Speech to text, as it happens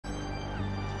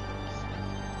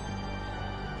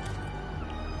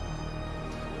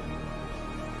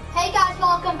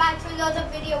welcome back to another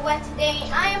video where today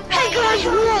I am playing...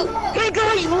 Hey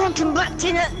guys, welcome back to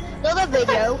another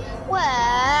video where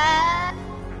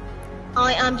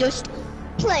I am just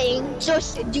playing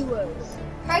just duos.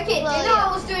 Hurricane, do you know I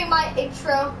was doing my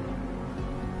intro?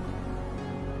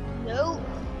 No.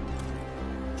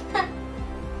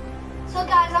 So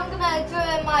guys, I'm gonna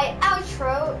do my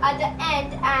outro at the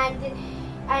end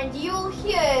and you'll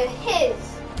hear his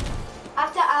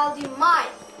after I'll do mine.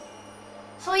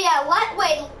 So yeah,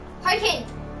 wait, Hurricane.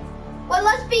 Well,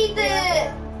 let's be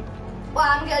the. Well,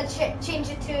 I'm gonna change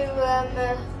it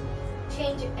to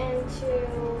change it into.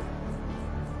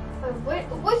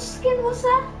 Which skin was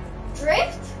that?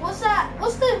 Drift? What's that?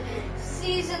 What's the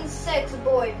season 6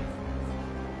 boy?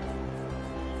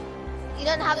 You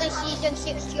don't have the season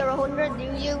 6 tier 100, do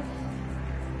you?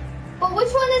 But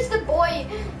which one is the boy?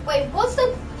 Wait, what's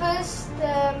the first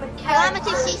character?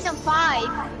 Calamity season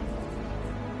 5.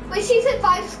 Wait, season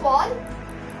 5 squad?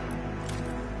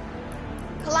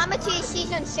 Calamity is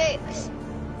season 6.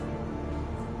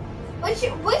 Which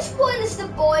one is the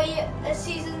boy?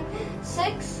 Season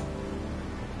 6?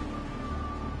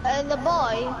 The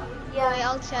boy? Yeah. Wait,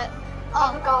 I'll check.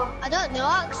 Oh my god. I don't know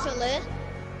actually.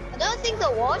 I don't think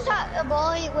there was a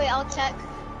boy. Wait, I'll check.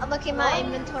 I'm looking at my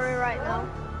inventory right now.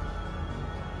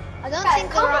 I don't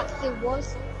think there actually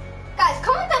was. Guys,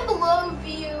 comment down below if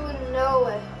you know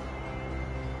it.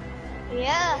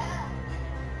 Yeah.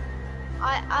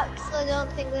 I actually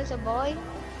don't think there's a boy.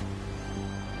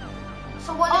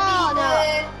 So what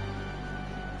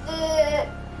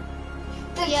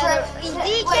the yeah, drift?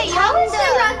 DJ how is the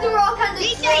Yonder. Ragnarok and the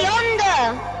DJ drift? Yonder.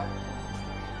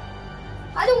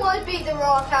 I don't want to be the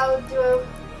rock out duo.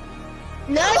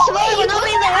 No, Sway, we're not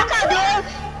being the Rock Out duo.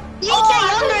 DJ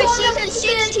Yonder is season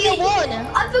 6 tier 1.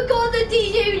 I forgot the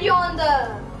DJ Yonder.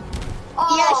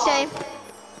 Oh. Yeah, same.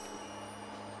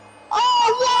 Oh,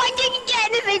 well, I didn't get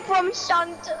anything from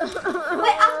Santa.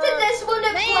 Wait, after this, will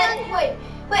it play?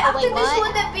 Wait, after this,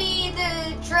 will it be the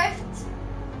drift?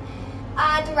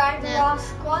 The Ragnarok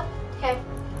squad? Okay.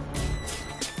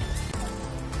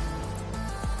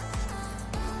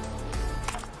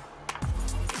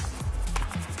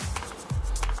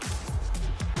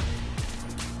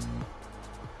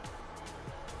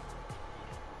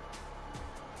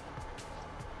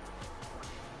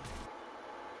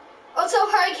 Also,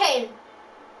 Hurricane.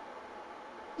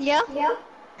 Yeah. Yeah.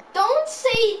 Don't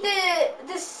say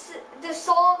the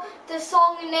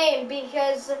song name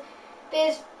because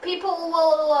people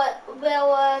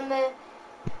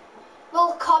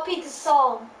will copy the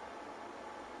song.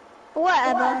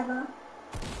 Whatever.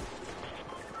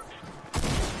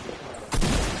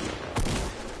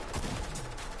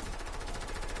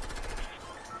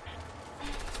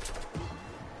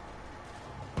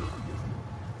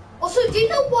 Also, do you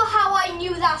know how I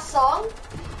knew that song?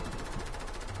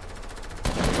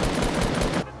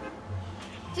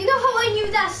 Do you know how I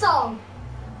knew that song?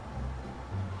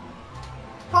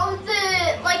 From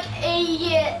the like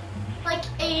a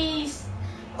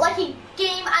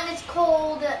game, and it's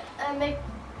called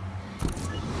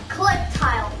Click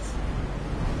Tiles,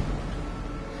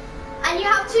 and you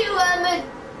have to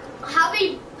have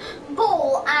a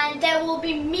ball, and there will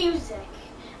be music,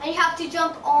 and you have to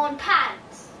jump on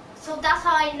pads. So that's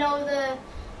how I know the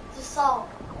song.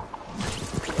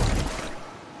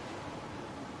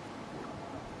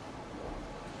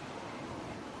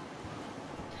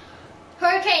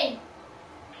 Hurricane.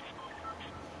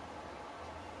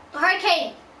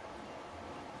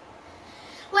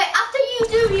 Wait, after you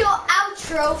do your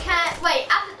outro, can I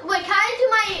do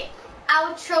my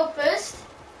outro first?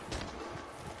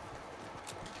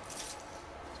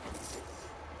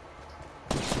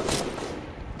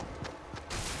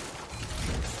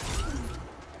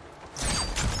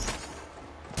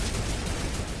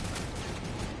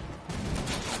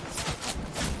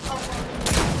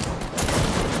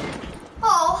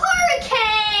 Oh,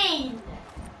 Hurricane!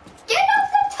 Get off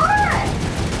the turret!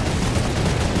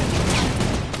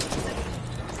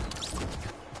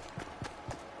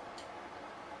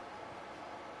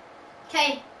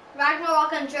 Okay,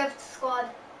 Ragnarok and Drift squad.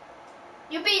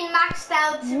 You're being maxed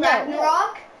out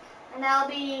Ragnarok, and I'll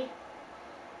be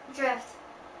Drift.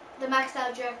 The maxed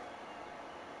out Drift.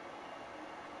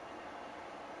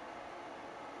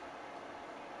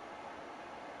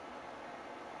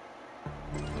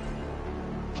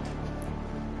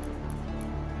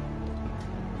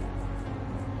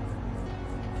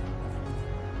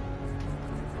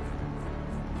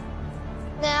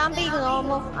 Nah, I'm being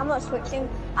normal. I'm not switching.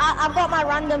 I've got my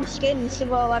random skins as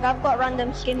well. Like I've got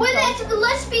random skins. Wait,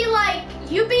 let's be like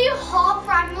you be half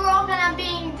Ragnarok and I'm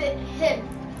being him.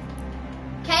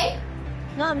 Okay?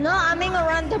 No, I'm not. I'm being a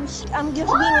random. I'm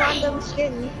just being random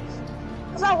skin.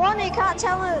 Cause I want it. You can't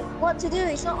tell me what to do.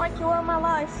 It's not like you are my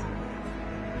life.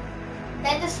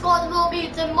 Then the squad will be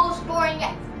the most boring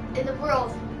in the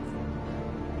world.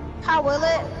 How will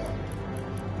it?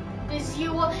 Because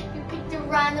you picked a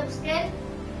random skin.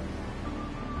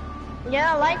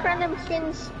 Yeah, I like random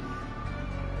skins.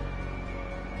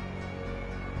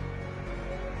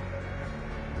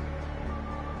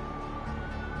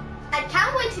 I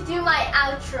can't wait to do my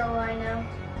outro right now.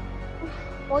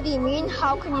 What do you mean?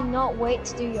 How can you not wait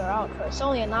to do your outro? It's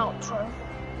only an outro.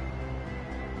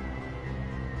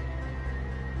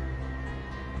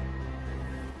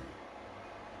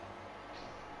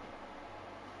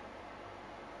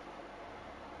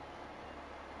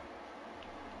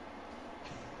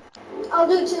 I'll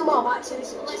do 2 more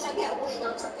matches, unless I get a win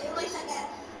on something, unless I get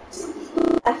 2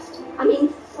 people left. I mean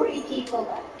 3 people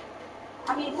left.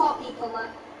 I mean 4 people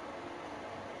left.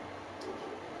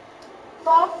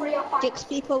 4, 3 or 5. 6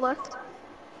 people left.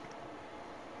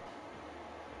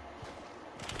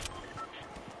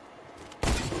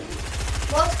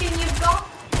 What skin you got?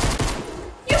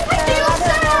 You picked it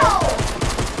yourself!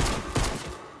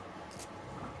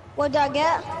 What did I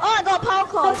get? Oh, I got power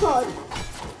cord.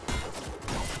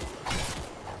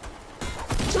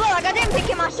 So like I didn't pick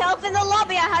it myself in the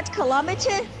lobby. I had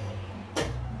Calamity.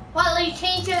 Well, they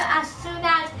changed it as soon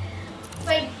as,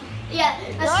 as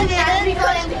No, soon as we didn't,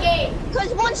 got in the game.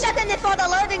 Because 1 second before the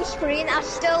loading screen, I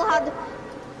still had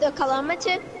the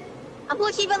Calamity. And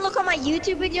plus, even look at my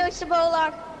YouTube videos about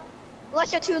like,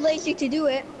 unless you're too lazy to do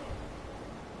it.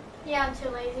 Yeah, I'm too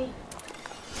lazy.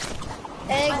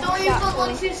 Exactly. I don't even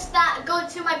want to go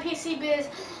to my PC because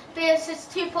it's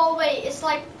too far away. It's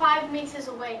like 5 meters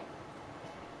away.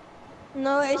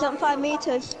 No, it isn't 5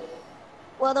 meters.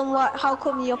 Well then what? How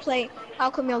come you're playing? How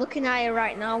come you're looking at it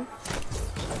right now?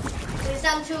 Because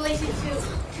I'm too lazy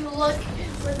to look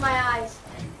with my eyes.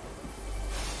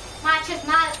 Match is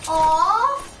mad.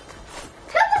 Aww!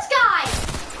 Kill this guy!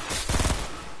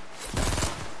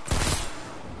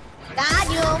 Got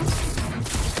you.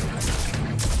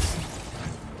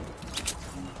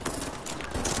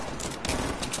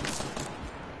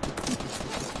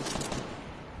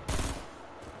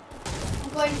 I'm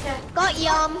going to. Got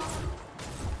yum.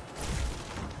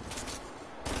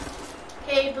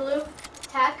 Okay, blue.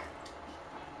 Attack.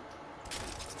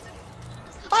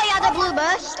 Oh yeah, the blue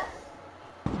burst.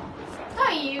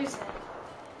 How you use it?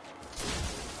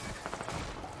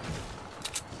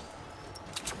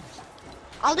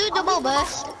 I'll do double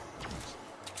burst.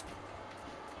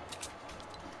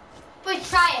 But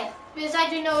try it, because I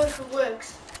don't know if it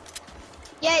works.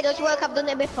 Yeah, it does work. I've done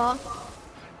it before.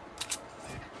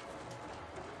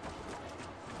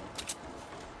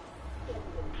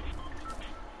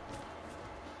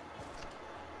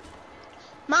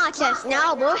 My chest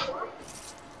now, boy.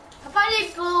 I find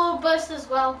a blue burst as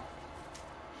well.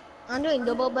 I'm doing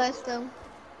double burst though.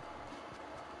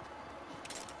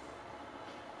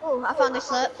 Oh, I found a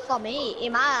slurp for me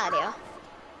in my area.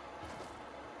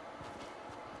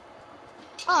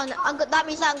 Oh, no, that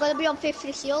means that I'm going to be on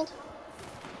 50 shield.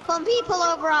 Come people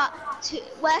over at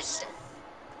west.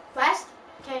 West?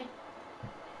 Okay.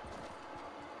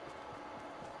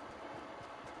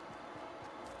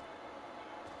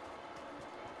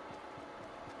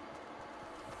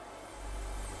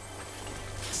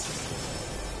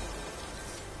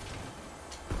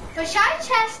 The shy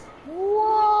chest.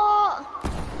 What?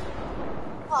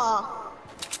 Oh.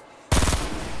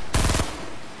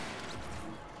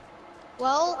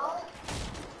 Well,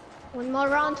 1 more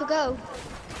round to go.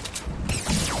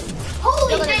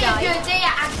 Holy, You're they gonna are die. good. They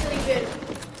are actually good.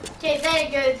 Okay, they're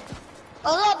good.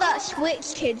 I love that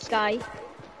Switch Kids guy.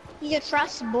 He's a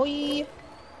trash boy.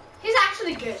 He's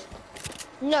actually good.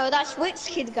 No, that Switch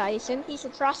Kid guy isn't. He's a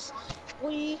trash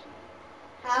boy.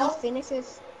 How? He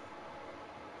finishes.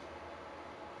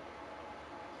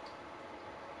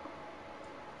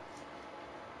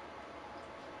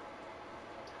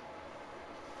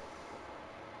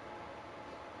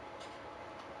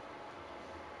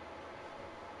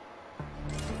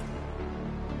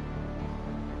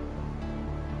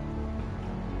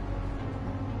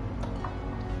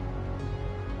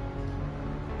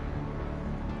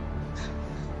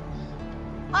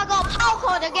 I got power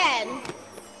cord again.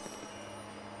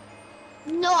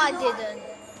 No, I didn't.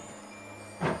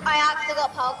 I actually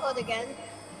got power cord again.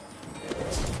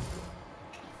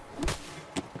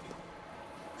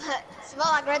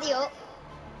 Smell like ready up.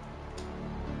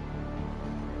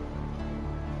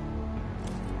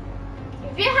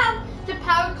 If you have the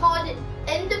power card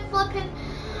in the flipping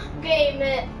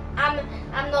game,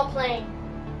 I'm not playing.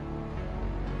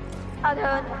 I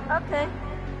don't. Okay.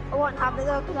 I won't have it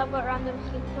though because I've got random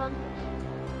skins on.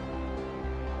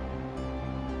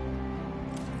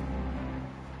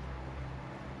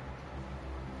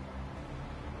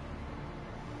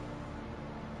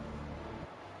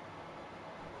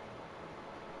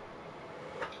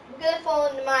 I'm gonna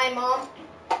phone my mom.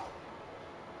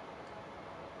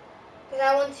 Because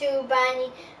I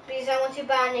want to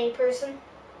ban a person.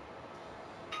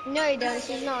 No, you don't.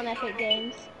 She's not on Epic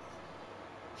Games.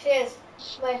 She is.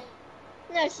 Wait.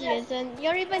 No, she isn't.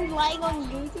 You're even lying on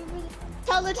YouTube.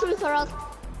 Tell the truth or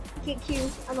I'll kick you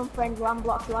and unfriend you and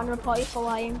block you and report you for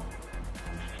lying.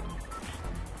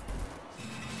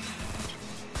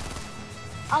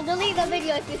 I'll delete the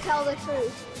video if you tell the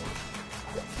truth.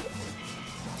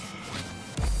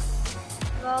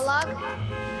 No lag.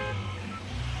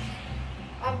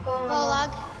 I'm going. No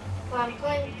lag. I'm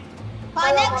going.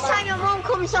 But next time your mom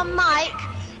comes on mic,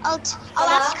 I'll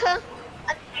ask her.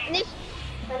 And if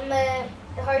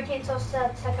the hurricane so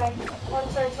sad, czekaj.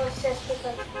 On co jest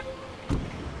tutaj.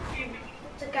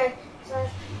 Czekaj, zaraz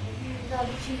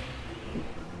zrobię ci.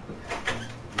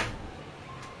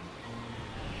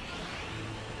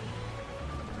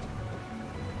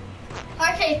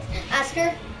 Hurricane, ask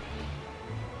her.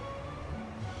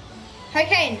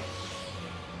 Hurricane.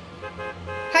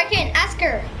 Hurricane, ask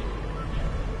her.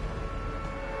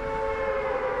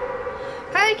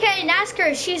 Hurricane, ask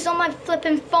her. She's on my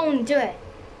flipping phone. Do it.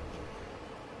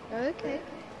 okay.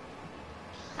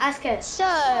 Ask her. So,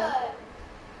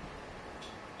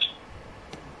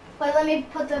 Wait, let me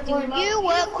put the phone. do you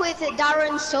work with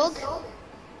Darren Sugg?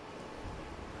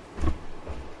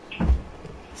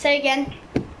 Say again.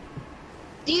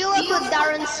 Do you work with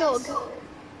Darren Sugg?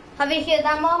 Have you heard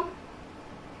that, Mom?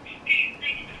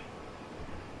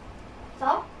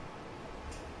 So?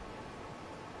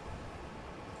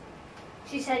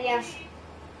 She said yes.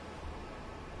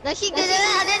 No, she didn't.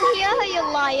 I didn't hear her,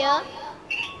 you liar.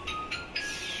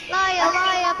 Liar,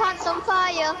 liar, pants on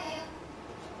fire.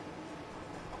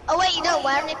 Oh wait, you don't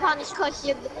wear any pants because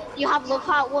you have love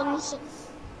heart ones.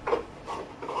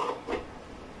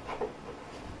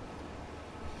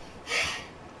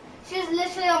 She's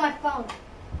literally on my phone.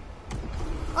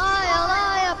 Liar,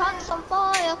 liar, pants on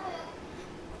fire.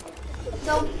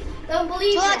 Don't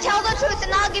believe So I me. tell the truth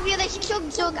and I'll give you this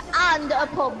chug jug and a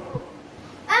pump.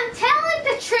 I'm telling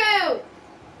the truth.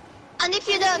 And if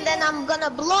you don't, then I'm gonna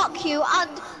block you and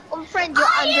unfriend you and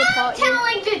I am report you.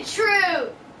 telling the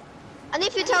truth. And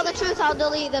if you tell the truth, I'll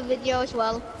delete the video as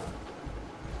well.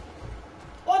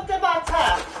 What's the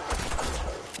matter?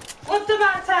 What's the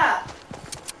matter?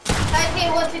 Okay,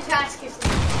 what did you ask you?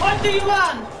 What do you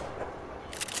want?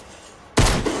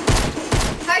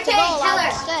 Okay, tell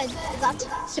her.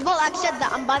 Sibolak said that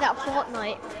I'm bad at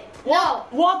Fortnite. No.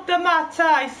 What the matter,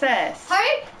 I says?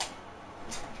 Hurry.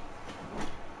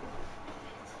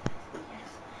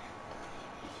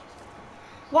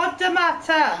 What the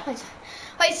matter?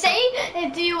 Wait,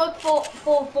 say, do you work for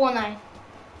Fortnite?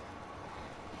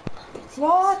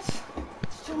 What?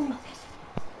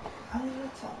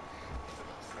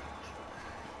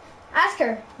 Ask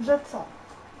her.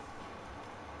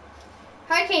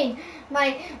 Hurricane,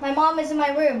 my mom is in my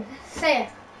room. Say it.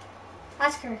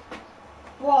 Ask her.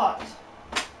 What?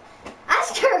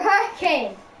 Ask her,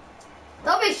 Hurricane.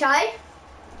 Don't be shy.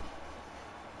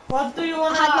 What do you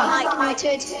want I to had my ask?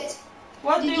 mic muted.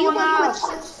 What do you want to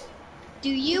ask? Do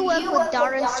you work with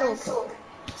Darren Sugg?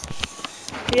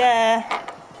 Yeah.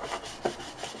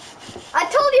 I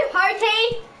told you,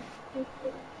 Hurricane.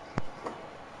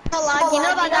 Oh, lad, you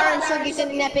know that Darren Sugg is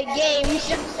in Epic Games.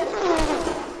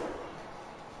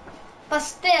 But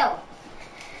still.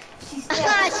 She's still.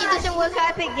 She doesn't work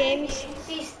at Epic Games.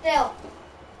 She's still.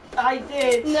 I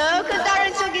did. No, because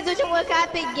Darren Sugg doesn't work at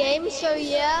Epic Games, so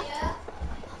yeah.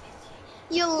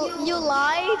 You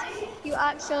lied. You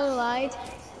actually lied.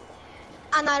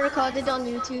 And I recorded on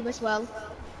YouTube as well.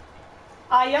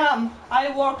 I am.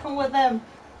 I working with them.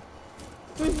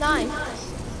 Nice.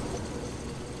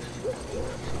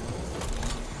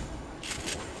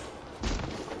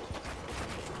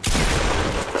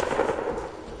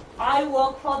 I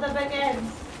work for the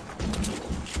Begins.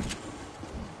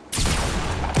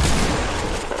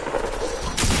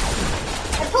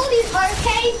 I told you,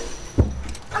 Hurricane.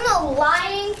 I'm not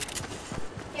lying.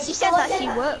 She said that she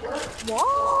worked.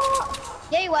 What?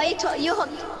 Yeah, why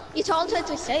you told her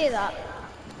to say that?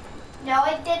 No,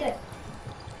 I didn't.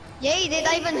 Yeah, you did.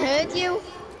 I even heard you.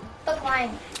 Stop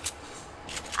lying.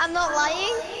 I'm not lying.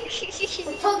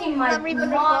 I told you my I'm even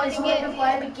mom is recording it. working for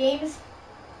Epic Games.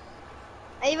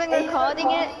 I'm even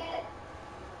recording it.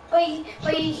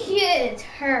 But you heard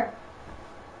her.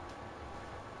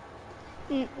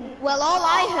 Well, all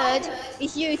I heard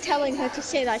is you telling her to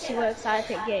say that she works at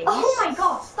Epic Games. Oh my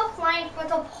god, stop lying in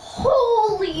front of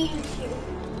holy YouTube.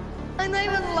 I'm not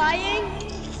even lying.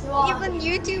 You are. Even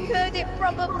YouTube heard it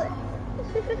probably.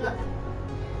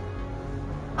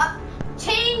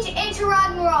 Change into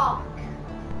Ragnarok.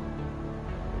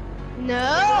 No,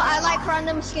 I like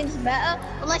random skins better.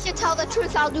 Unless you tell the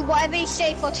truth, I'll do whatever you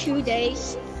say for 2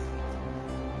 days.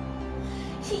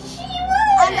 She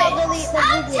would. And I'll delete the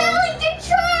I'm video. telling the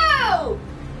truth.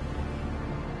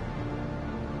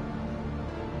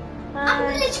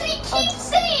 I'm literally keep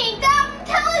saying that I'm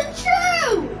telling the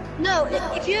truth. No,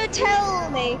 if you tell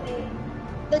me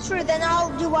the truth, then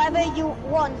I'll do whatever you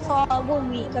want for 1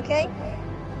 week, okay?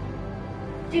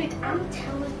 Dude, I'm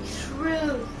telling the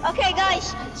truth. Okay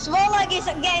guys, Svorlag is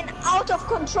getting out of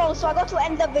control, so I got to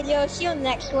end the video. See you in the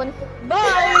next one.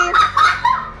 Bye!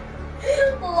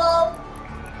 Lol.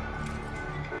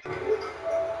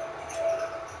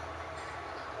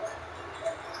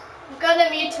 I'm gonna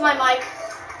mute my mic.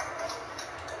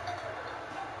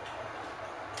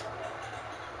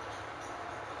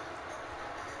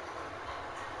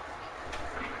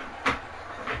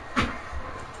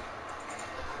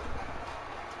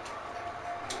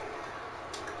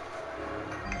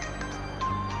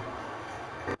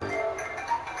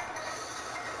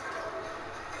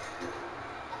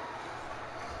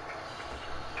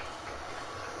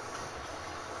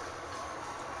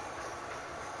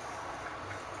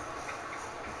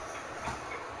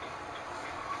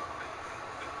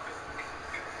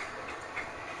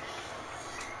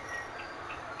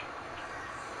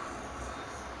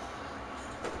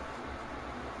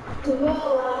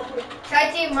 Try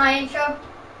to do my intro,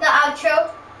 the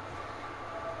outro.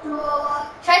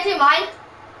 Try to do mine.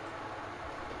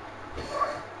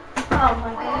 Oh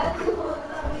my god.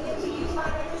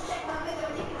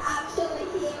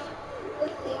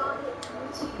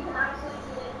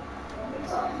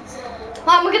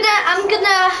 Well, I'm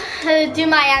gonna do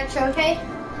my outro, okay?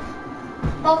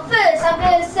 But first, I'm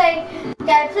gonna say,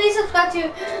 guys, please subscribe to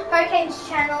Hurricane's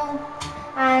channel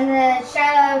and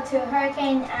shout out to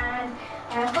Hurricane, and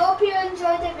I hope you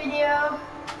enjoyed the video.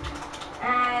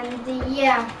 And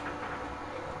yeah,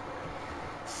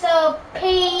 so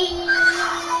peace.